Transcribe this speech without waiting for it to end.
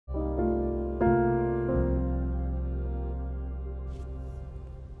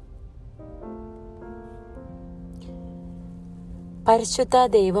പരിശുദ്ധ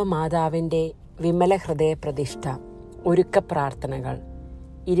ദൈവമാതാവിൻ്റെ വിമല ഹൃദയ പ്രതിഷ്ഠ ഒരുക്ക പ്രാർത്ഥനകൾ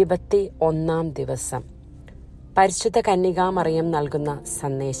 21 ദിവസം. പരിശുദ്ധ കന്യകാമറിയം നൽകുന്ന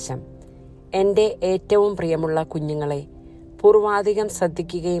സന്ദേശം. എൻ്റെ ഏറ്റവും പ്രിയമുള്ള കുഞ്ഞുങ്ങളെ, പൂർവാധികം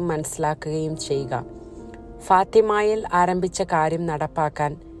ശ്രദ്ധിക്കുകയും മനസ്സിലാക്കുകയും ചെയ്യുക. ഫാത്തിമായിൽ ആരംഭിച്ച കാര്യം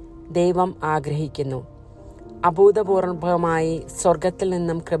നടപ്പാക്കാൻ ദൈവം ആഗ്രഹിക്കുന്നു. അഭൂതപൂർവമായി സ്വർഗത്തിൽ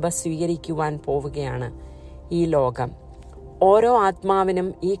നിന്നും കൃപ സ്വീകരിക്കുവാൻ പോവുകയാണ് ഈ ലോകം. ഓരോ ആത്മാവിനും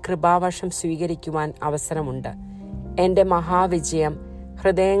ഈ കൃപാവശം സ്വീകരിക്കുവാൻ അവസരമുണ്ട്. എൻ്റെ മഹാവിജയം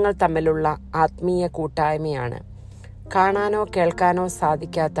ഹൃദയങ്ങൾ തമ്മിലുള്ള ആത്മീയ കൂട്ടായ്മയാണ്. കാണാനോ കേൾക്കാനോ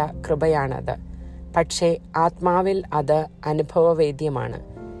സാധിക്കാത്ത കൃപയാണത്. പക്ഷേ ആത്മാവിൽ അത് അനുഭവവേദ്യമാണ്.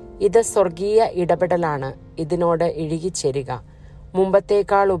 ഇത് സ്വർഗീയ ഇടപെടലാണ്. ഇതിനോട് ഇഴുകിച്ചേരുക.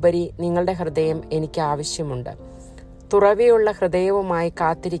 മുമ്പത്തേക്കാൾ ഉപരി നിങ്ങളുടെ ഹൃദയം എനിക്ക് ആവശ്യമുണ്ട്. തുറവിയുള്ള ഹൃദയവുമായി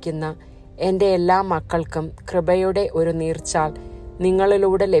കാത്തിരിക്കുന്ന എൻ്റെ എല്ലാ മക്കൾക്കും കൃപയുടെ ഒരു നീർച്ചാൽ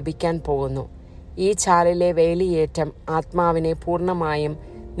നിങ്ങളിലൂടെ ലഭിക്കാൻ പോകുന്നു. ഈ ചാലിലെ വേലിയേറ്റം ആത്മാവിനെ പൂർണ്ണമായും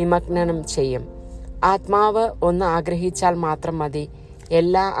നിമഗ്നം ചെയ്യും. ആത്മാവ് ഒന്ന് ആഗ്രഹിച്ചാൽ മാത്രം മതി,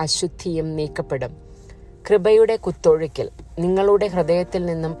 എല്ലാ അശുദ്ധിയും നീക്കപ്പെടും. കൃപയുടെ കുത്തൊഴുക്കിൽ നിങ്ങളുടെ ഹൃദയത്തിൽ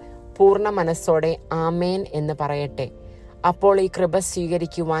നിന്നും പൂർണ്ണ മനസ്സോടെ ആമേൻ എന്ന് പറയട്ടെ. അപ്പോൾ ഈ കൃപ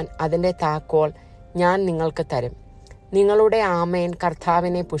സ്വീകരിക്കുവാൻ അതിൻ്റെ താക്കോൽ ഞാൻ നിങ്ങൾക്ക് തരും. നിങ്ങളുടെ ആമേൻ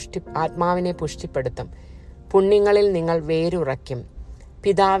കർത്താവിനെ ആത്മാവിനെ പുഷ്ടിപ്പെടുത്തും. പുണ്യങ്ങളിൽ നിങ്ങൾ വേരുറയ്ക്കും.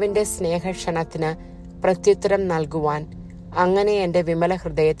 പിതാവിൻ്റെ സ്നേഹക്ഷണത്തിന് പ്രത്യുത്തരം നൽകുവാൻ, അങ്ങനെ എൻ്റെ വിമല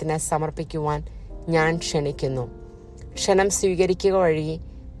ഹൃദയത്തിന് സമർപ്പിക്കുവാൻ ഞാൻ ക്ഷണിക്കുന്നു. ക്ഷണം സ്വീകരിക്കുക വഴി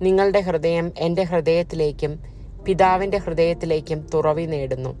നിങ്ങളുടെ ഹൃദയം എൻ്റെ ഹൃദയത്തിലേക്കും പിതാവിൻ്റെ ഹൃദയത്തിലേക്കും തുറവി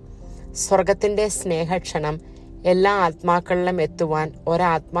നേടുന്നു. സ്വർഗത്തിൻ്റെ സ്നേഹക്ഷണം എല്ലാ ആത്മാക്കളിലും എത്തുവാൻ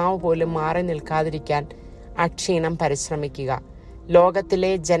ഒരാത്മാവ് പോലും മാറി നിൽക്കാതിരിക്കാൻ അക്ഷീണം പരിശ്രമിക്കുക.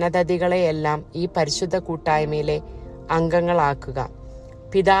 ലോകത്തിലെ ജനതതികളെയെല്ലാം ഈ പരിശുദ്ധ കൂട്ടായ്മയിലെ അംഗങ്ങളാക്കുക.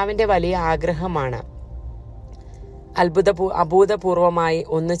 പിതാവിൻ്റെ വലിയ ആഗ്രഹമാണ് അഭൂതപൂർവമായി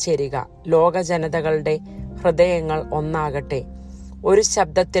ഒന്നു ചേരുക. ലോക ജനതകളുടെ ഹൃദയങ്ങൾ ഒന്നാകട്ടെ. ഒരു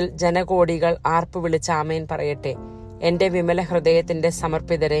ശബ്ദത്തിൽ ജനകോടികൾ ആർപ്പ് വിളിച്ച് ആമേൻ പറയട്ടെ. എൻ്റെ വിമല ഹൃദയത്തിൻ്റെ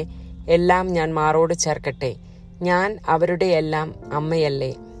സമർപ്പിതരെ എല്ലാം ഞാൻ മാറോട് ചേർക്കട്ടെ. ഞാൻ അവരുടെ എല്ലാം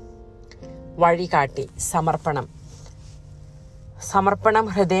അമ്മയല്ലേ. വഴികാട്ടി. സമർപ്പണം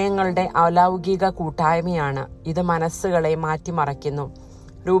ഹൃദയങ്ങളുടെ അലൗകിക കൂട്ടായ്മയാണ്. ഇത് മനസ്സുകളെ മാറ്റിമറിക്കുന്നു,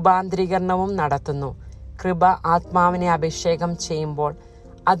 രൂപാന്തരീകരണവും നടത്തുന്നു. കൃപ ആത്മാവിനെ അഭിഷേകം ചെയ്യുമ്പോൾ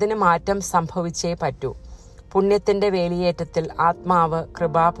അതിന് മാറ്റം സംഭവിച്ചേ പറ്റൂ. പുണ്യത്തിന്റെ വേലിയേറ്റത്തിൽ ആത്മാവ്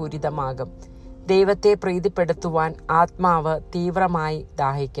കൃപാപൂരിതമാകും. ദൈവത്തെ പ്രീതിപ്പെടുത്തുവാൻ ആത്മാവ് തീവ്രമായി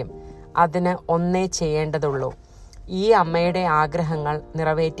ദാഹിക്കും. അതിന് ഒന്നേ ചെയ്യേണ്ടതുള്ളൂ: ഈ അമ്മയുടെ ആഗ്രഹങ്ങൾ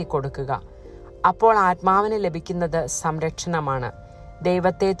നിറവേറ്റിക്കൊടുക്കുക. അപ്പോൾ ആത്മാവിന് ലഭിക്കുന്നത് സംരക്ഷണമാണ്.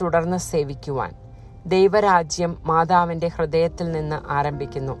 ദൈവത്തെ തുടർന്ന് സേവിക്കുവാൻ. ദൈവരാജ്യം മാതാവിൻ്റെ ഹൃദയത്തിൽ നിന്ന്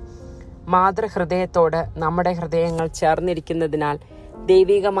ആരംഭിക്കുന്നു. മാതൃഹൃദയത്തോട് നമ്മുടെ ഹൃദയങ്ങൾ ചേർന്നിരിക്കുന്നതിനാൽ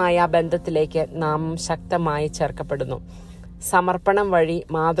ദൈവികമായ ബന്ധത്തിലേക്ക് നാം ശക്തമായി ചേർക്കപ്പെടുന്നു. സമർപ്പണം വഴി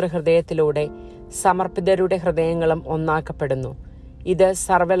മാതൃഹൃദയത്തിലൂടെ സമർപ്പിതരുടെ ഹൃദയങ്ങളും ഒന്നാക്കപ്പെടുന്നു. ഇത്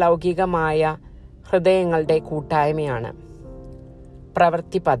സർവലൗകികമായ ഹൃദയങ്ങളുടെ കൂട്ടായ്മയാണ്.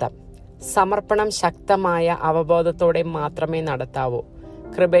 പ്രവൃത്തിപദം. സമർപ്പണം ശക്തമായ അവബോധത്തോടെ മാത്രമേ നടത്താവൂ.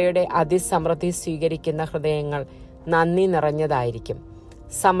 കൃപയുടെ അതിസമൃദ്ധി സ്വീകരിക്കുന്ന ഹൃദയങ്ങൾ നന്ദി നിറഞ്ഞതായിരിക്കും.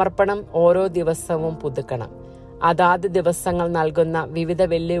 സമർപ്പണം ഓരോ ദിവസവും പുതുക്കണം. അതാത് ദിവസങ്ങൾ നൽകുന്ന വിവിധ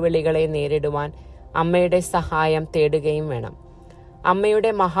വെല്ലുവിളികളെ നേരിടുവാൻ അമ്മയുടെ സഹായം തേടുകയും വേണം.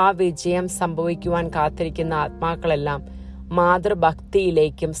 അമ്മയുടെ മഹാവിജയം സംഭവിക്കുവാൻ കാത്തിരിക്കുന്ന ആത്മാക്കളെല്ലാം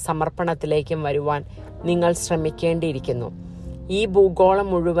മാതൃഭക്തിയിലേക്കും സമർപ്പണത്തിലേക്കും വരുവാൻ നിങ്ങൾ ശ്രമിക്കേണ്ടിയിരിക്കുന്നു. ഈ ഭൂഗോളം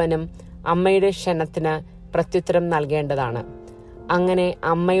മുഴുവനും അമ്മയുടെ ക്ഷണത്തിന് പ്രത്യുത്തരം നൽകേണ്ടതാണ്. അങ്ങനെ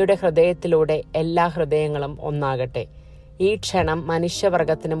അമ്മയുടെ ഹൃദയത്തിലൂടെ എല്ലാ ഹൃദയങ്ങളും ഒന്നാകട്ടെ. ഈ ക്ഷണം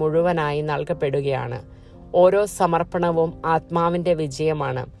മനുഷ്യവർഗത്തിന് മുഴുവനായി നൽകപ്പെടുകയാണ്. ഓരോ സമർപ്പണവും ആത്മാവിന്റെ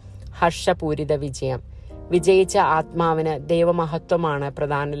വിജയമാണ്, ഹർഷപൂരിത വിജയം. വിജയിച്ച ആത്മാവിന് ദൈവമഹത്വമാണ്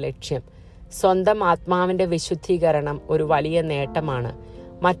പ്രധാന ലക്ഷ്യം. സ്വന്തം ആത്മാവിന്റെ വിശുദ്ധീകരണം ഒരു വലിയ നേട്ടമാണ്.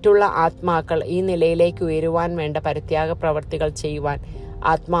 മറ്റുള്ള ആത്മാക്കൾ ഈ നിലയിലേക്ക് ഉയരുവാൻ വേണ്ട പരിത്യാഗ പ്രവർത്തികൾ ചെയ്യുവാൻ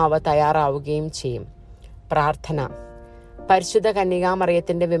ആത്മാവ് തയ്യാറാവുകയും ചെയ്യും. പ്രാർത്ഥന. പരിശുദ്ധ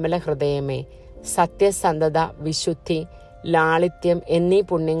കന്യകാമറിയത്തിന്റെ വിമല ഹൃദയമേ, സത്യസന്ധത, വിശുദ്ധി, ലാളിത്യം എന്നീ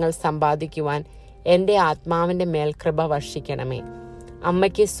പുണ്യങ്ങൾ സമ്പാദിക്കുവാൻ എൻ്റെ ആത്മാവിന്റെ മേൽ കൃപ വർഷിക്കണമേ.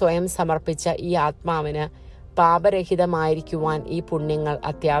 അമ്മയ്ക്ക് സ്വയം സമർപ്പിച്ച ഈ ആത്മാവിന് പാപരഹിതമായിരിക്കുവാൻ ഈ പുണ്യങ്ങൾ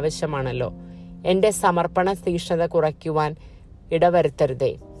അത്യാവശ്യമാണല്ലോ. എൻ്റെ സമർപ്പണ തീക്ഷ്ണത കുറയ്ക്കുവാൻ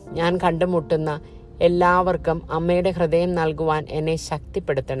ഇടവരുത്തരുതേ. ഞാൻ കണ്ടുമുട്ടുന്ന എല്ലാവർക്കും അമ്മയുടെ ഹൃദയം നൽകുവാൻ എന്നെ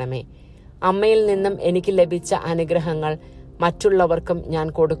ശക്തിപ്പെടുത്തണമേ. അമ്മയിൽ നിന്നും എനിക്ക് ലഭിച്ച അനുഗ്രഹങ്ങൾ മറ്റുള്ളവർക്കും ഞാൻ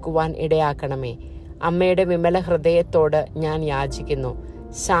കൊടുക്കുവാൻ ഇടയാക്കണമേ. അമ്മയുടെ വിമല ഹൃദയത്തോട് ഞാൻ യാചിക്കുന്നു.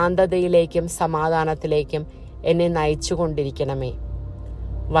 ശാന്തതയിലേക്കും സമാധാനത്തിലേക്കും എന്നെ നയിച്ചുകൊണ്ടിരിക്കണമേ.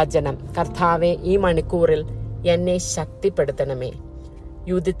 വചനം: കർത്താവെ, ഈ മണിക്കൂറിൽ എന്നെ ശക്തിപ്പെടുത്തണമേ.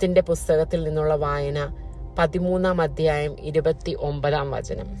 യൂദിത്തിന്റെ പുസ്തകത്തിൽ നിന്നുള്ള വായന 13-ാം അധ്യായം 29-ാം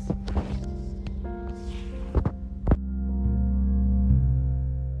വചനം.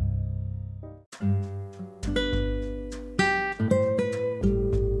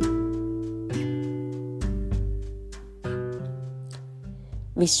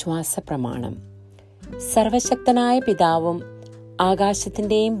 വിശ്വാസ പ്രമാണം. സർവശക്തനായ പിതാവും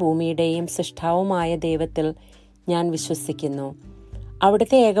ആകാശത്തിന്റെയും ഭൂമിയുടെയും സൃഷ്ടാവുമായ ദൈവത്തിൽ ഞാൻ വിശ്വസിക്കുന്നു.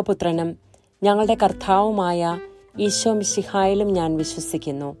 അവിടുത്തെ ഏകപുത്രനും ഞങ്ങളുടെ കർത്താവുമായ ഈശോ മിശിഹായിലും ഞാൻ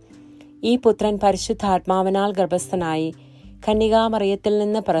വിശ്വസിക്കുന്നു. ഈ പുത്രൻ പരിശുദ്ധാത്മാവിനാൽ ഗർഭസ്ഥനായി കന്യകാമറിയത്തിൽ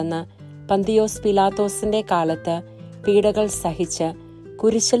നിന്ന് പിറന്ന് പന്തിയോസ് പീലാത്തോസിന്റെ കാലത്ത് പീഡകൾ സഹിച്ച്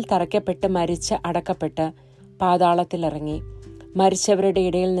കുരിശിൽ തറയ്ക്കപ്പെട്ട് മരിച്ച് അടക്കപ്പെട്ട് പാതാളത്തിലിറങ്ങി. മരിച്ചവരുടെ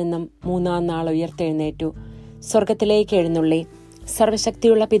ഇടയിൽ നിന്നും 3-ാം നാൾ ഉയർത്തെഴുന്നേറ്റു. സ്വർഗത്തിലേക്ക് എഴുന്നള്ളി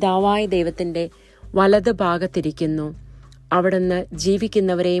സർവശക്തിയുള്ള പിതാവായ ദൈവത്തിന്റെ വലത് ഭാഗത്തിരിക്കുന്നു. അവിടുന്ന്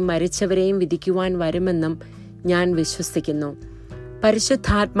ജീവിക്കുന്നവരെയും മരിച്ചവരെയും വിധിക്കുവാൻ വരുമെന്നും ഞാൻ വിശ്വസിക്കുന്നു.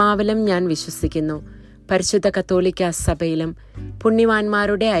 പരിശുദ്ധാത്മാവിലും ഞാൻ വിശ്വസിക്കുന്നു. പരിശുദ്ധ കത്തോലിക്ക സഭയിലും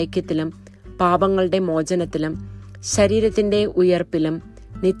പുണ്യവാന്മാരുടെ ഐക്യത്തിലും പാപങ്ങളുടെ മോചനത്തിലും ശരീരത്തിന്റെ ഉയർപ്പിലും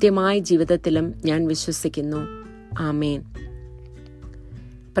നിത്യമായ ജീവിതത്തിലും ഞാൻ വിശ്വസിക്കുന്നു. ആമേൻ.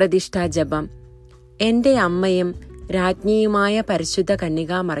 പ്രതിഷ്ഠാ ജപം. എന്റെ അമ്മയും രാജ്ഞിയുമായ പരിശുദ്ധ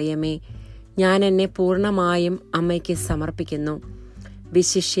കന്യകാമറിയമേ, ഞാൻ എന്നെ പൂർണ്ണമായും അമ്മയ്ക്ക് സമർപ്പിക്കുന്നു.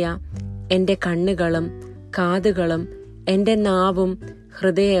 വിശിഷ്യ എന്റെ കണ്ണുകളും കാതുകളും എന്റെ നാവും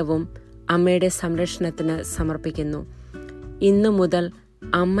ഹൃദയവും അമ്മയുടെ സംരക്ഷണത്തിന് സമർപ്പിക്കുന്നു. ഇന്നു മുതൽ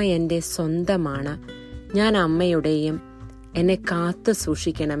അമ്മ എന്റെ സ്വന്തമാണ്. ഞാൻ അമ്മയുടെയും. എന്നെ കാത്തു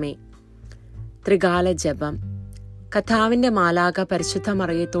സൂക്ഷിക്കണമേ. ത്രികാല ജപം. കർത്താവിന്റെ മാലാഖ പരിശുദ്ധ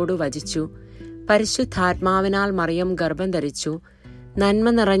മറിയത്തോട് വചിച്ചു. പരിശുദ്ധാത്മാവിനാൽ മറിയം ഗർഭം ധരിച്ചു. നന്മ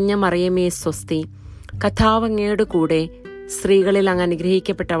നിറഞ്ഞ മറിയമേ സ്വസ്തി, കർത്താവ് അങ്ങയുടെ കൂടെ സ്ത്രീകളിൽ അങ്ങ്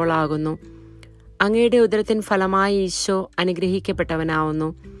അനുഗ്രഹിക്കപ്പെട്ടവളാകുന്നു. അങ്ങയുടെ ഉദരത്തിൻ ഫലമായി ഈശോ അനുഗ്രഹിക്കപ്പെട്ടവനാവുന്നു.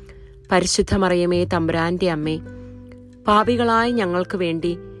 പരിശുദ്ധ മറിയമേ തമ്പുരാന്റെ അമ്മേ, പാപികളായ ഞങ്ങൾക്ക്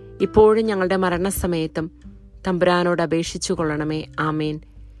വേണ്ടി ഇപ്പോഴും ഞങ്ങളുടെ മരണസമയത്തും തമ്പുരാനോട് അപേക്ഷിച്ചു കൊള്ളണമേ. ആമേൻ.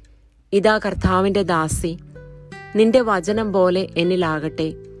 ഇതാ കർത്താവിന്റെ ദാസി, നിന്റെ വചനം പോലെ എന്നിലാകട്ടെ.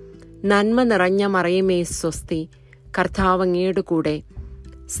 നന്മ നിറഞ്ഞ മറിയമേ സ്വസ്തി, കർത്താവ് അങ്ങയുടെ കൂടെ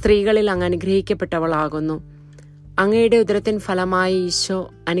സ്ത്രീകളിൽ അങ്ങ് അനുഗ്രഹിക്കപ്പെട്ടവളാകുന്നു. അങ്ങയുടെ ഉദരത്തിൻ ഫലമായി ഈശോ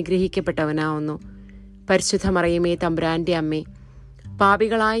അനുഗ്രഹിക്കപ്പെട്ടവനാവുന്നു. പരിശുദ്ധ മറിയമേ തമ്പുരാന്റെ അമ്മേ,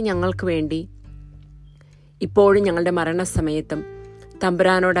 പാപികളായ ഞങ്ങൾക്ക് വേണ്ടി ഇപ്പോഴും ഞങ്ങളുടെ മരണസമയത്തും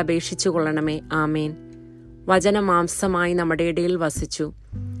തമ്പുരാനോട് അപേക്ഷിച്ചു കൊള്ളണമേ. ആമേൻ. വചനം മാംസമായി നമ്മുടെ ഇടയിൽ വസിച്ചു.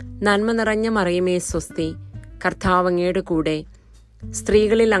 നന്മ നിറഞ്ഞ മറിയമേ സ്വസ്തി, കർത്താവ് അങ്ങയുടെ കൂടെ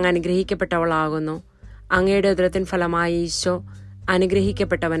സ്ത്രീകളിൽ അങ്ങ് അനുഗ്രഹിക്കപ്പെട്ടവളാകുന്നു. അങ്ങയുടെ ഉദരത്തിൻ ഫലമായി ഈശോ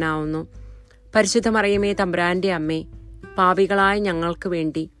അനുഗ്രഹിക്കപ്പെട്ടവനാവുന്നു. പരിശുദ്ധ മറിയമേ തമ്പുരാന്റെ അമ്മേ, പാപികളായ ഞങ്ങൾക്ക്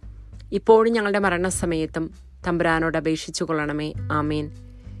വേണ്ടി ഇപ്പോഴും ഞങ്ങളുടെ മരണസമയത്തും തമ്പുരാനോട് അപേക്ഷിച്ചു കൊള്ളണമേ. ആമേൻ.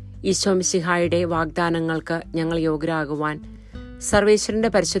 ഈശോ മിശിഹായുടെ വാഗ്ദാനങ്ങൾക്ക് ഞങ്ങൾ യോഗ്യരാകുവാൻ സർവേശ്വരന്റെ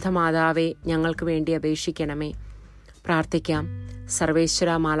പരിശുദ്ധ മാതാവേ, ഞങ്ങൾക്ക് വേണ്ടി അപേക്ഷിക്കണമേ. പ്രാർത്ഥിക്കാം. സർവേശ്വര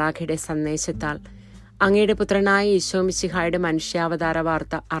മാലാഖയുടെ സന്ദേശത്താൽ അങ്ങയുടെ പുത്രനായ ഈശോ മിശിഹായുടെ മനുഷ്യാവതാര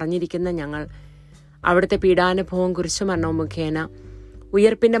വാർത്ത അറിഞ്ഞിരിക്കുന്ന ഞങ്ങൾ അവിടുത്തെ പീഡാനുഭവവും കുരിശുമരണവും മുഖേന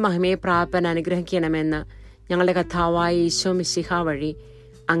ഉയർപ്പിന്റെ മഹിമയെ പ്രാപൻ അനുഗ്രഹിക്കണമെന്ന് ഞങ്ങളുടെ കർത്താവായ ഈശോ മിശിഹ വഴി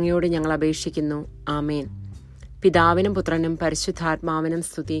അങ്ങയോട് ഞങ്ങൾ അപേക്ഷിക്കുന്നു. ആമേൻ. പിതാവിനും പുത്രനും പരിശുദ്ധാത്മാവിനും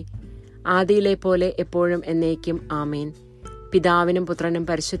സ്തുതി, ആദിയിലെ പോലെ എപ്പോഴും എന്നേക്കും. ആമേൻ. പിതാവിനും പുത്രനും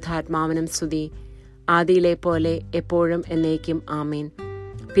പരിശുദ്ധാത്മാവിനും സ്തുതി, ആദിയിലെ പോലെ എപ്പോഴും എന്നേക്കും. ആമേൻ.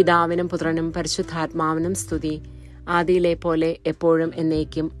 പിതാവിനും പുത്രനും പരിശുദ്ധാത്മാവിനും സ്തുതി, ആദിയിലെ പോലെ എപ്പോഴും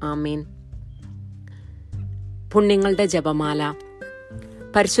എന്നേക്കും. ആമേൻ. പുണ്യങ്ങളുടെ ജപമാല.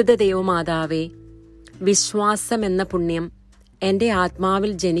 പരിശുദ്ധ ദൈവമാതാവേ, വിശ്വാസം എന്ന പുണ്യം എൻ്റെ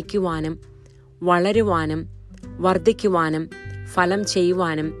ആത്മാവിൽ ജനിക്കുവാനും വളരുവാനും വർദ്ധിക്കുവാനും ഫലം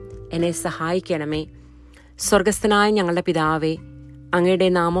ചെയ്യുവാനും എന്നെ സഹായിക്കണമേ. സ്വർഗസ്ഥനായ ഞങ്ങളുടെ പിതാവേ, അങ്ങയുടെ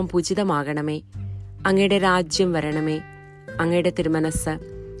നാമം പൂജിതമാകണമേ. അങ്ങയുടെ രാജ്യം വരണമേ. അങ്ങയുടെ തിരുമനസ്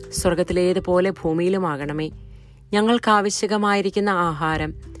സ്വർഗത്തിലേതുപോലെ ഭൂമിയിലുമാകണമേ. ഞങ്ങൾക്ക് ആവശ്യകമായിരിക്കുന്ന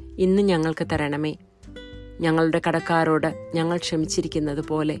ആഹാരം ഇന്ന് ഞങ്ങൾക്ക് തരണമേ. ഞങ്ങളുടെ കടക്കാരോട് ഞങ്ങൾ ക്ഷമിച്ചിരിക്കുന്നത്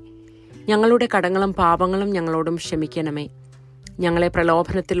പോലെ ഞങ്ങളുടെ കടങ്ങളും പാപങ്ങളും ഞങ്ങളോടും ക്ഷമിക്കണമേ. ഞങ്ങളെ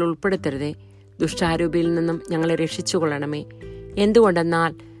പ്രലോഭനത്തിൽ ഉൾപ്പെടുത്തരുതേ, ദുഷ്ടാരൂപിയിൽ നിന്നും ഞങ്ങളെ രക്ഷിച്ചുകൊള്ളണമേ.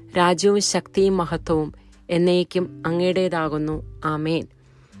 എന്തുകൊണ്ടെന്നാൽ രാജ്യവും ശക്തിയും മഹത്വവും എന്നേക്കും അങ്ങയുടേതാകുന്നു. ആമേൻ.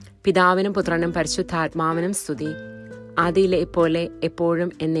 പിതാവിനും പുത്രനും പരിശുദ്ധാത്മാവിനും സ്തുതി, ആദിയിലെ പോലെ എപ്പോഴും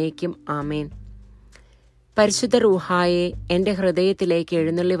എന്നേക്കും. ആമേൻ. പരിശുദ്ധ റൂഹായെ എൻ്റെ ഹൃദയത്തിലേക്ക്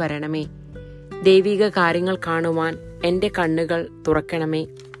എഴുന്നള്ളി വരണമേ. ദൈവിക കാര്യങ്ങൾ കാണുവാൻ എൻ്റെ കണ്ണുകൾ തുറക്കണമേ.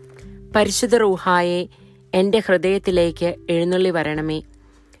 പരിശുദ്ധ റൂഹായെ എൻ്റെ ഹൃദയത്തിലേക്ക് എഴുന്നള്ളി വരണമേ.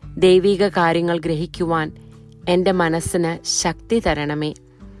 ദൈവിക കാര്യങ്ങൾ ഗ്രഹിക്കുവാൻ എൻ്റെ മനസ്സിന് ശക്തി തരണമേ.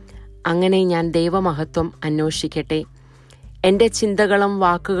 അങ്ങനെ ഞാൻ ദൈവമഹത്വം അന്വേഷിക്കട്ടെ. എൻ്റെ ചിന്തകളും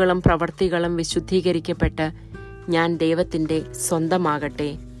വാക്കുകളും പ്രവൃത്തികളും വിശുദ്ധീകരിക്കപ്പെട്ട് ഞാൻ ദൈവത്തിൻ്റെ സ്വന്തമാകട്ടെ.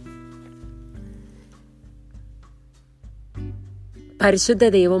 പരിശുദ്ധ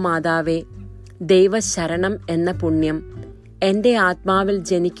ദൈവമാതാവേ, ദൈവശരണം എന്ന പുണ്യം എൻ്റെ ആത്മാവിൽ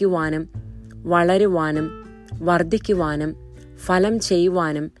ജനിക്കുവാനും വളരുവാനും വർദ്ധിക്കുവാനും ഫലം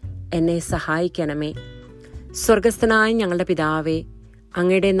ചെയ്യുവാനും എന്നെ സഹായിക്കണമേ. സ്വർഗസ്ഥനായ ഞങ്ങളുടെ പിതാവേ,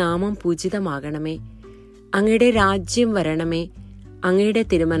 അങ്ങയുടെ നാമം പൂജിതമാകണമേ. അങ്ങയുടെ രാജ്യം വരണമേ. അങ്ങയുടെ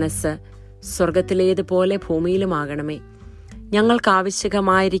തിരുമനസ് സ്വർഗത്തിലേതുപോലെ ഭൂമിയിലുമാകണമേ. ഞങ്ങൾക്ക്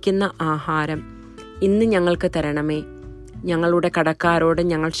ആവശ്യമായിരിക്കുന്ന ആഹാരം ഇന്ന് ഞങ്ങൾക്ക് തരണമേ. ഞങ്ങളുടെ കടക്കാരോട്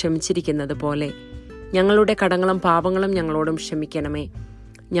ഞങ്ങൾ ക്ഷമിച്ചിരിക്കുന്നത് പോലെ ഞങ്ങളുടെ കടങ്ങളും പാപങ്ങളും ഞങ്ങളോടും ക്ഷമിക്കണമേ.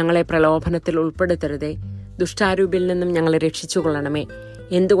 ഞങ്ങളെ പ്രലോഭനത്തിൽ ഉൾപ്പെടുത്തരുതേ. ദുഷ്ടാരൂപിൽ നിന്നും ഞങ്ങളെ രക്ഷിച്ചുകൊള്ളണമേ.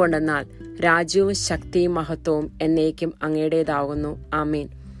 എന്തുകൊണ്ടെന്നാൽ രാജ്യവും ശക്തിയും മഹത്വവും എന്നേക്കും അങ്ങയുടേതാകുന്നു. ആമേൻ.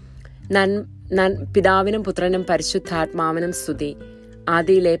 പിതാവിനും പുത്രനും പരിശുദ്ധാത്മാവിനും സ്തുതി,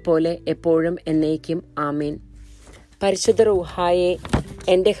 ആദിയിലെ പോലെ എപ്പോഴും എന്നേക്കും. ആമേൻ. പരിശുദ്ധ റൂഹായെ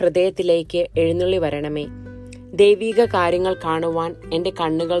എൻ്റെ ഹൃദയത്തിലേക്ക് എഴുന്നള്ളി വരണമേ. ദൈവിക കാര്യങ്ങൾ കാണുവാൻ എൻ്റെ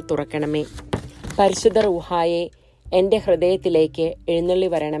കണ്ണുകൾ തുറക്കണമേ. പരിശുദ്ധ റൂഹായെ എൻ്റെ ഹൃദയത്തിലേക്ക് എഴുന്നള്ളി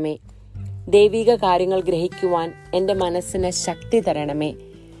വരണമേ. ദൈവിക കാര്യങ്ങൾ ഗ്രഹിക്കുവാൻ എൻ്റെ മനസ്സിന് ശക്തി തരണമേ.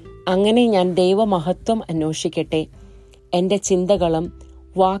 അങ്ങനെ ഞാൻ ദൈവമഹത്വം അന്വേഷിക്കട്ടെ. എൻ്റെ ചിന്തകളും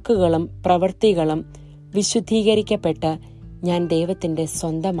വാക്കുകളും പ്രവൃത്തികളും വിശുദ്ധീകരിക്കപ്പെട്ട് ഞാൻ ദൈവത്തിൻ്റെ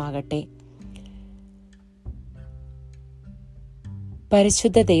സ്വന്തമാകട്ടെ.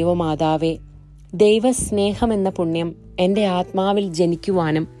 പരിശുദ്ധ ദൈവമാതാവേ, ദൈവസ്നേഹമെന്ന പുണ്യം എൻ്റെ ആത്മാവിൽ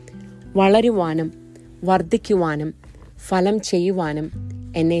ജനിക്കുവാനും വളരുവാനും വർദ്ധിക്കുവാനും ഫലം ചെയ്യുവാനും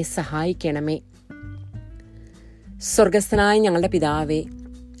എന്നെ സഹായിക്കണമേ. സ്വർഗസ്ഥനായ ഞങ്ങളുടെ പിതാവേ,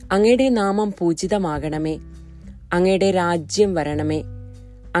 അങ്ങയുടെ നാമം പൂജിതമാകണമേ. അങ്ങയുടെ രാജ്യം വരണമേ.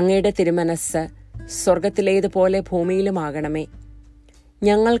 അങ്ങയുടെ തിരുമനസ് സ്വർഗത്തിലേതുപോലെ ഭൂമിയിലുമാകണമേ.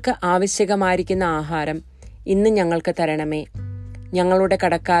 ഞങ്ങൾക്ക് ആവശ്യമായിരിക്കുന്ന ആഹാരം ഇന്ന് ഞങ്ങൾക്ക് തരണമേ. ഞങ്ങളുടെ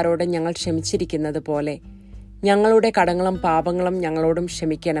കടക്കാരോട് ഞങ്ങൾ ക്ഷമിച്ചിരിക്കുന്നത് പോലെ ഞങ്ങളുടെ കടങ്ങളും പാപങ്ങളും ഞങ്ങളോടും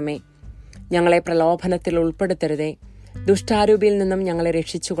ക്ഷമിക്കണമേ. ഞങ്ങളെ പ്രലോഭനത്തിൽ ഉൾപ്പെടുത്തരുതേ. ദുഷ്ടാരൂപിയിൽ നിന്നും ഞങ്ങളെ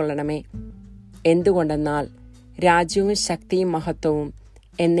രക്ഷിച്ചുകൊള്ളണമേ. എന്തുകൊണ്ടെന്നാൽ രാജ്യവും ശക്തിയും മഹത്വവും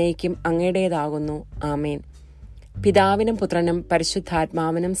എന്നേക്കും അങ്ങയുടേതാകുന്നു. ആമേൻ. പിതാവിനും പുത്രനും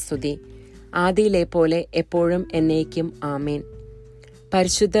പരിശുദ്ധാത്മാവിനും സ്തുതി, ആദിയിലെ പോലെ എപ്പോഴും എന്നേക്കും. ആമേൻ.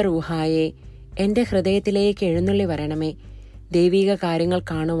 പരിശുദ്ധ റൂഹായെ എൻ്റെ ഹൃദയത്തിലേക്ക് എഴുന്നള്ളി വരണമേ. ദൈവിക കാര്യങ്ങൾ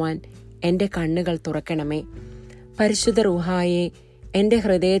കാണുവാൻ എൻ്റെ കണ്ണുകൾ തുറക്കണമേ. പരിശുദ്ധ റൂഹായെ എൻ്റെ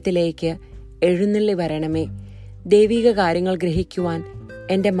ഹൃദയത്തിലേക്ക് എഴുന്നള്ളി വരണമേ. ദൈവിക കാര്യങ്ങൾ ഗ്രഹിക്കുവാൻ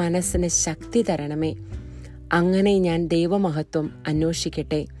എൻ്റെ മനസ്സിന് ശക്തി തരണമേ. അങ്ങനെ ഞാൻ ദൈവമഹത്വം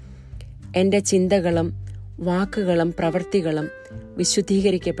അന്വേഷിക്കട്ടെ. എൻ്റെ ചിന്തകളും വാക്കുകളും പ്രവൃത്തികളും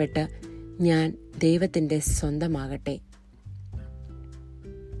വിശുദ്ധീകരിക്കപ്പെട്ട് ഞാൻ ദൈവത്തിൻ്റെ സ്വന്തമാകട്ടെ.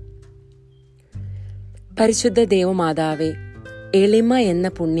 പരിശുദ്ധ ദൈവമാതാവേ, എളിമ എന്ന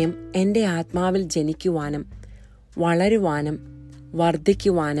പുണ്യം എൻ്റെ ആത്മാവിൽ ജനിക്കുവാനും വളരുവാനും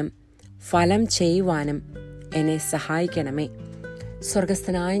വർദ്ധിക്കുവാനും ഫലം ചെയ്യുവാനും എന്നെ സഹായിക്കണമേ.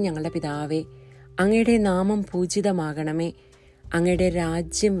 സ്വർഗസ്ഥനായ ഞങ്ങളുടെ പിതാവേ, അങ്ങയുടെ നാമം പൂജിതമാകണമേ. അങ്ങയുടെ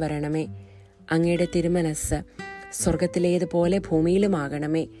രാജ്യം വരണമേ. അങ്ങയുടെ തിരുമനസ് സ്വർഗത്തിലേതുപോലെ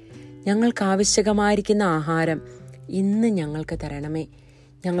ഭൂമിയിലുമാകണമേ. ഞങ്ങൾക്ക് ആവശ്യമായിരിക്കുന്ന ആഹാരം ഇന്ന് ഞങ്ങൾക്ക് തരണമേ.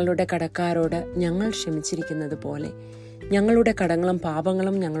 ഞങ്ങളുടെ കടക്കാരോട് ഞങ്ങൾ ക്ഷമിച്ചിരിക്കുന്നത് പോലെ ഞങ്ങളുടെ കടങ്ങളും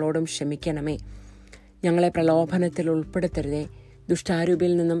പാപങ്ങളും ഞങ്ങളോടും ക്ഷമിക്കണമേ. ഞങ്ങളെ പ്രലോഭനത്തിൽ ഉൾപ്പെടുത്തരുതേ.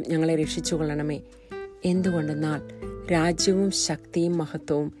 ദുഷ്ടാരൂപിയിൽ നിന്നും ഞങ്ങളെ രക്ഷിച്ചുകൊള്ളണമേ. എന്തുകൊണ്ടെന്നാൽ രാജ്യവും ശക്തിയും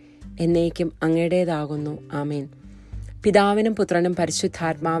മഹത്വവും എന്നേക്കും അങ്ങയുടേതാകുന്നു. ആമേൻ. പിതാവിനും പുത്രനും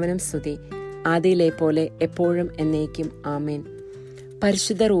പരിശുദ്ധാത്മാവിനും സ്തുതി, ആദിയിലെ പോലെ എപ്പോഴും എന്നേക്കും. ആമേൻ.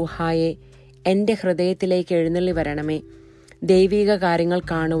 പരിശുദ്ധ റൂഹായെ എൻ്റെ ഹൃദയത്തിലേക്ക് എഴുന്നള്ളി വരണമേ. ദൈവിക കാര്യങ്ങൾ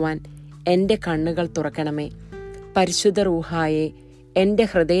കാണുവാൻ എൻ്റെ കണ്ണുകൾ തുറക്കണമേ. പരിശുദ്ധ റൂഹായെ എൻ്റെ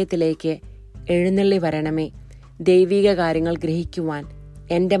ഹൃദയത്തിലേക്ക് എഴുന്നള്ളി വരണമേ. ദൈവിക കാര്യങ്ങൾ ഗ്രഹിക്കുവാൻ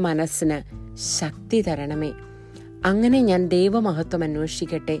എൻ്റെ മനസ്സിന് ശക്തി തരണമേ. അങ്ങനെ ഞാൻ ദൈവമഹത്വം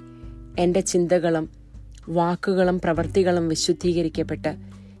അന്വേഷിക്കട്ടെ. എൻ്റെ ചിന്തകളും വാക്കുകളും പ്രവൃത്തികളും വിശുദ്ധീകരിക്കപ്പെട്ട്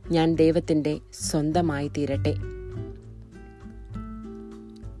ഞാൻ ദൈവത്തിൻ്റെ സ്വന്തമായി തീരട്ടെ.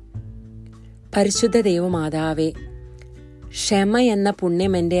 പരിശുദ്ധ ദൈവമാതാവേ, ക്ഷമ എന്ന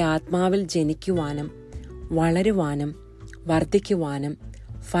പുണ്യം എൻ്റെ ആത്മാവിൽ ജനിക്കുവാനും വളരുവാനും വർദ്ധിക്കുവാനും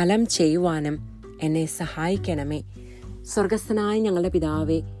ഫലം ചെയ്യുവാനും എന്നെ സഹായിക്കണമേ. സ്വർഗസ്ഥനായ ഞങ്ങളുടെ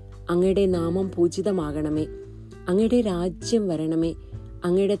പിതാവേ, അങ്ങയുടെ നാമം പൂജിതമാകണമേ. അങ്ങയുടെ രാജ്യം വരണമേ.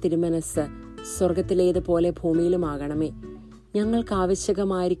 അങ്ങയുടെ തിരുമനസ് സ്വർഗത്തിലേതുപോലെ ഭൂമിയിലുമാകണമേ. ഞങ്ങൾക്ക്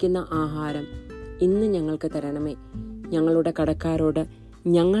ആവശ്യകമായിരിക്കുന്ന ആഹാരം ഇന്ന് ഞങ്ങൾക്ക് തരണമേ. ഞങ്ങളുടെ കടക്കാരോട്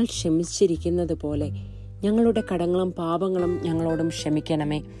ഞങ്ങൾ ക്ഷമിച്ചിരിക്കുന്നത് പോലെ ഞങ്ങളുടെ കടങ്ങളും പാപങ്ങളും ഞങ്ങളോടും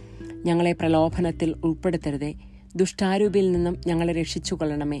ക്ഷമിക്കണമേ. ഞങ്ങളെ പ്രലോഭനത്തിൽ ഉൾപ്പെടുത്തരുതേ, ദുഷ്ടാരൂപിയിൽ നിന്നും ഞങ്ങളെ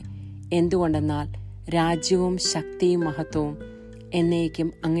രക്ഷിച്ചുകൊള്ളണമേ. എന്തുകൊണ്ടെന്നാൽ രാജ്യവും ശക്തിയും മഹത്വവും എന്നേക്കും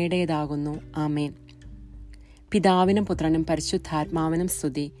അങ്ങയുടേതാകുന്നു. ആമേൻ. പിതാവിനും പുത്രനും പരിശുദ്ധാത്മാവിനും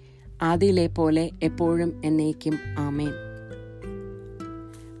സ്തുതി, ആദിയിലെ പോലെ എപ്പോഴും എന്നേക്കും. ആമേൻ.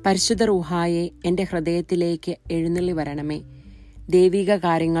 പരിശുദ്ധ റൂഹായെ എൻ്റെ ഹൃദയത്തിലേക്ക് എഴുന്നള്ളി വരണമേ. ദൈവിക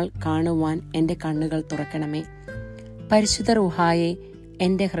കാര്യങ്ങൾ കാണുവാൻ എൻ്റെ കണ്ണുകൾ തുറക്കണമേ. പരിശുദ്ധ റൂഹായെ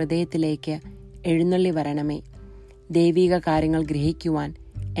എൻ്റെ ഹൃദയത്തിലേക്ക് എഴുന്നള്ളി വരണമേ. ദൈവിക കാര്യങ്ങൾ ഗ്രഹിക്കുവാൻ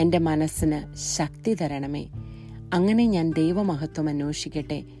എൻ്റെ മനസ്സിന് ശക്തി തരണമേ. അങ്ങനെ ഞാൻ ദൈവമഹത്വം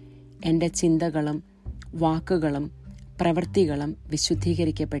അന്വേഷിക്കട്ടെ. എൻ്റെ ചിന്തകളും വാക്കുകളും പ്രവൃത്തികളും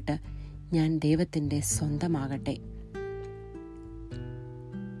വിശുദ്ധീകരിക്കപ്പെട്ട് ഞാൻ ദൈവത്തിൻ്റെ സ്വന്തമാകട്ടെ.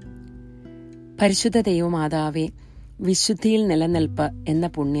 പരിശുദ്ധ ദൈവമാതാവേ, വിശുദ്ധിയിൽ നിലനിൽപ്പ് എന്ന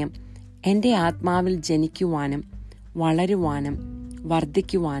പുണ്യം എൻ്റെ ആത്മാവിൽ ജനിക്കുവാനും വളരുവാനും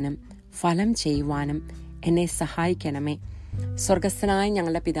വർദ്ധിക്കുവാനും ഫലം ചെയ്യുവാനും എന്നെ സഹായിക്കണമേ. സ്വർഗസ്ഥനായ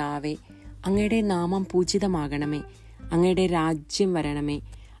ഞങ്ങളുടെ പിതാവേ, അങ്ങയുടെ നാമം പൂജിതമാകണമേ. അങ്ങയുടെ രാജ്യം വരണമേ.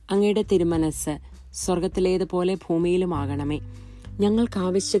 അങ്ങയുടെ തിരുമനസ് സ്വർഗത്തിലേതുപോലെ ഭൂമിയിലുമാകണമേ. ഞങ്ങൾക്ക്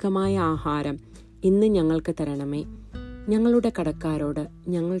ആവശ്യകമായ ആഹാരം ഇന്ന് ഞങ്ങൾക്ക് തരണമേ. ഞങ്ങളുടെ കടക്കാരോട്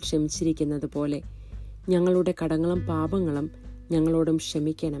ഞങ്ങൾ ക്ഷമിച്ചിരിക്കുന്നത് പോലെ ഞങ്ങളുടെ കടങ്ങളും പാപങ്ങളും ഞങ്ങളോടും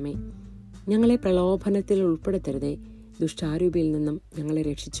ക്ഷമിക്കണമേ. ഞങ്ങളെ പ്രലോഭനത്തിൽ ഉൾപ്പെടുത്തരുതേ, ദുഷ്ടാരൂപിയിൽ നിന്നും ഞങ്ങളെ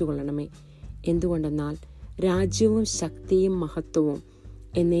രക്ഷിച്ചുകൊള്ളണമേ. എന്തുകൊണ്ടെന്നാൽ രാജ്യവും ശക്തിയും മഹത്വവും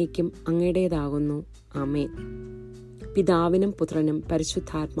എന്നേക്കും അങ്ങയുടേതാകുന്നു. ആമേൻ. പിതാവിനും പുത്രനും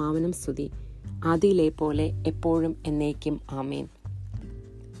പരിശുദ്ധാത്മാവിനും സ്തുതി, ആദിയിലെ പോലെ എപ്പോഴും എന്നേക്കും. ആമേൻ.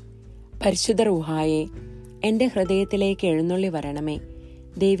 പരിശുദ്ധ റൂഹായെ എൻ്റെ ഹൃദയത്തിലേക്ക് എഴുന്നള്ളി വരണമേ.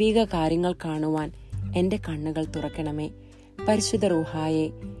 ദൈവിക കാര്യങ്ങൾ കാണുവാൻ എൻ്റെ കണ്ണുകൾ തുറക്കണമേ. പരിശുദ്ധ റൂഹായെ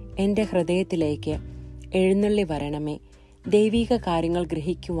എൻ്റെ ഹൃദയത്തിലേക്ക് എഴുന്നള്ളി വരണമേ. ദൈവിക കാര്യങ്ങൾ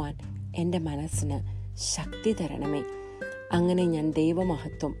ഗ്രഹിക്കുവാൻ എൻ്റെ മനസ്സിന് ശക്തി തരണമേ. അങ്ങനെ ഞാൻ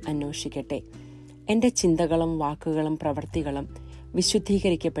ദൈവമഹത്വം അന്വേഷിക്കട്ടെ. എൻ്റെ ചിന്തകളും വാക്കുകളും പ്രവൃത്തികളും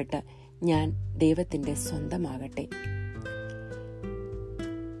വിശുദ്ധീകരിക്കപ്പെട്ട് ഞാൻ ദൈവത്തിൻ്റെ സ്വന്തമാകട്ടെ.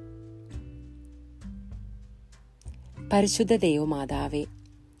 പരിശുദ്ധ ദൈവമാതാവേ,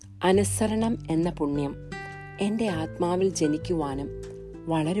 അനുസരണം എന്ന പുണ്യം എൻ്റെ ആത്മാവിൽ ജനിക്കുവാനും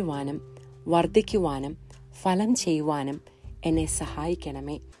വളരുവാനും വർദ്ധിക്കുവാനും ഫലം ചെയ്യുവാനും എന്നെ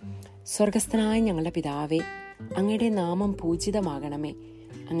സഹായിക്കണമേ. സ്വർഗസ്ഥനായ ഞങ്ങളുടെ പിതാവേ, അങ്ങയുടെ നാമം പൂജിതമാകണമേ.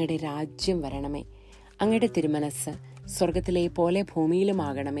 അങ്ങയുടെ രാജ്യം വരണമേ. അങ്ങയുടെ തിരുമനസ് സ്വർഗത്തിലെ പോലെ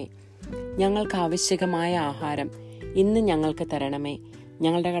ഭൂമിയിലുമാകണമേ. ഞങ്ങൾക്ക് ആവശ്യകമായ ആഹാരം ഇന്ന് ഞങ്ങൾക്ക് തരണമേ.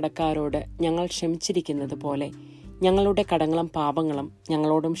 ഞങ്ങളുടെ കടക്കാരോട് ഞങ്ങൾ ക്ഷമിച്ചിരിക്കുന്നത് പോലെ ഞങ്ങളുടെ കടങ്ങളും പാപങ്ങളും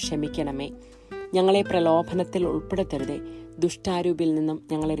ഞങ്ങളോടും ക്ഷമിക്കണമേ. ഞങ്ങളെ പ്രലോഭനത്തിൽ ഉൾപ്പെടുത്തരുതേ, ദുഷ്ടാരൂപിയിൽ നിന്നും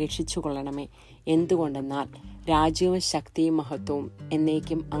ഞങ്ങളെ രക്ഷിച്ചുകൊള്ളണമേ. എന്തുകൊണ്ടെന്നാൽ രാജ്യവും ശക്തിയും മഹത്വവും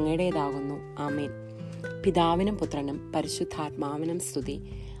എന്നേക്കും അങ്ങയുടേതാകുന്നു. ആമേൻ. പിതാവിനും പുത്രനും പരിശുദ്ധാത്മാവിനും സ്തുതി,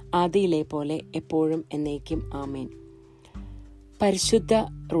 ആദിയിലെ പോലെ എപ്പോഴും എന്നേക്കും. ആമേൻ. പരിശുദ്ധ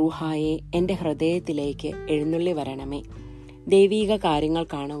റൂഹായെ എൻ്റെ ഹൃദയത്തിലേക്ക് എഴുന്നള്ളി വരണമേ. ദൈവിക കാര്യങ്ങൾ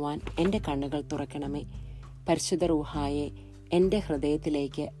കാണുവാൻ എൻ്റെ കണ്ണുകൾ തുറക്കണമേ. പരിശുദ്ധ റൂഹായെ എൻ്റെ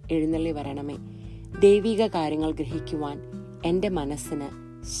ഹൃദയത്തിലേക്ക് എഴുന്നള്ളി വരണമേ. ദൈവിക കാര്യങ്ങൾ ഗ്രഹിക്കുവാൻ എൻ്റെ മനസ്സിന്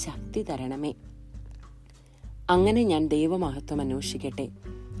ശക്തി തരണമേ. അങ്ങനെ ഞാൻ ദൈവമഹത്വം അന്വേഷിക്കട്ടെ.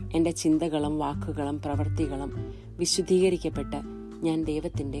 എൻ്റെ ചിന്തകളും വാക്കുകളും പ്രവൃത്തികളും വിശുദ്ധീകരിക്കപ്പെട്ട് ഞാൻ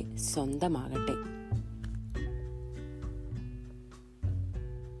ദൈവത്തിൻ്റെ സ്വന്തമാകട്ടെ.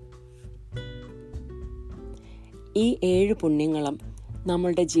 ഈ 7 പുണ്യങ്ങളും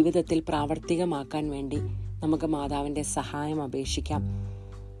നമ്മളുടെ ജീവിതത്തിൽ പ്രാവർത്തികമാക്കാൻ വേണ്ടി നമുക്ക് മാതാവിൻ്റെ സഹായം അപേക്ഷിക്കാം.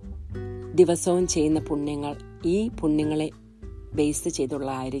 ദിവസവും ചെയ്യുന്ന പുണ്യങ്ങൾ ഈ പുണ്യങ്ങളെ ബേസ്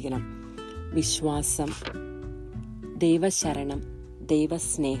ചെയ്തുള്ളതായിരിക്കണം. വിശ്വാസം, ദൈവശരണം,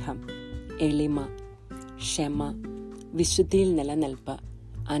 ദൈവസ്നേഹം, എളിമ, ക്ഷമ, വിശുദ്ധിയിൽ നിലനിൽപ്പ്,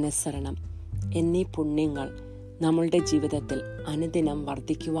 അനുസരണം എന്നീ പുണ്യങ്ങൾ നമ്മളുടെ ജീവിതത്തിൽ അനുദിനം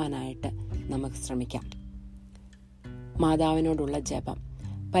വർദ്ധിക്കുവാനായിട്ട് നമുക്ക് ശ്രമിക്കാം. മാതാവിനോടുള്ള ജപം.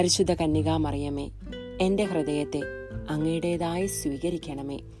 പരിശുദ്ധ കന്യകാമറിയമേ, എൻ്റെ ഹൃദയത്തെ അങ്ങയുടേതായി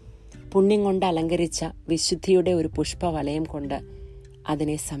സ്വീകരിക്കണമേ. പുണ്യം കൊണ്ട് അലങ്കരിച്ച വിശുദ്ധിയുടെ ഒരു പുഷ്പവലയം കൊണ്ട്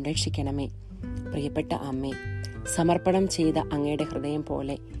അതിനെ സംരക്ഷിക്കണമേ. പ്രിയപ്പെട്ട അമ്മേ, സമർപ്പണം ചെയ്ത അങ്ങയുടെ ഹൃദയം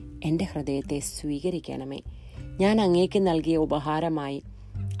പോലെ എൻ്റെ ഹൃദയത്തെ സ്വീകരിക്കണമേ. ഞാൻ അങ്ങേക്ക് നൽകിയ ഉപഹാരമായി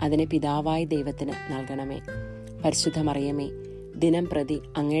അതിനെ പിതാവായ ദൈവത്തിന് നൽകണമേ. പരിശുദ്ധ മറിയമേ, ദിനം പ്രതി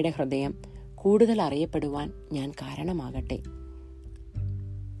അങ്ങയുടെ ഹൃദയം കൂടുതൽ അറിയപ്പെടുവാൻ ഞാൻ കാരണമാകട്ടെ.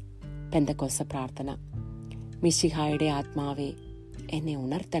 പെന്തക്കോസ്ത പ്രാർത്ഥന. മിശിഹായുടെ ആത്മാവേ, എന്നെ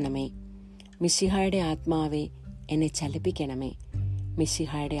ഉണർത്തണമേ. മിശിഹായുടെ ആത്മാവേ, എന്നെ ചലിപ്പിക്കണമേ.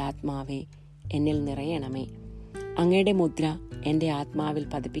 മിശിഹായുടെ ആത്മാവേ, എന്നിൽ നിറയണമേ. അങ്ങയുടെ മുദ്ര എൻ്റെ ആത്മാവിൽ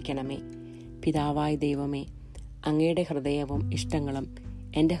പതിപ്പിക്കണമേ. പിതാവായ ദൈവമേ, അങ്ങയുടെ ഹൃദയവും ഇഷ്ടങ്ങളും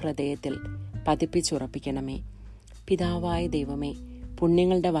എൻ്റെ ഹൃദയത്തിൽ പതിപ്പിച്ചുറപ്പിക്കണമേ. പിതാവായ ദൈവമേ,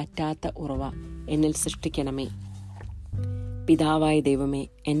 പുണ്യങ്ങളുടെ വറ്റാത്ത ഉറവ എന്നിൽ സൃഷ്ടിക്കണമേ. പിതാവായ ദൈവമേ,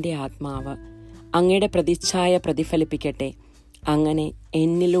 എൻ്റെ ആത്മാവ് അങ്ങയുടെ പ്രതിച്ഛായ പ്രതിഫലിപ്പിക്കട്ടെ. അങ്ങനെ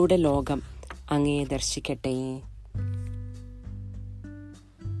എന്നിലൂടെ ലോകം അങ്ങയെ ദർശിക്കട്ടെ.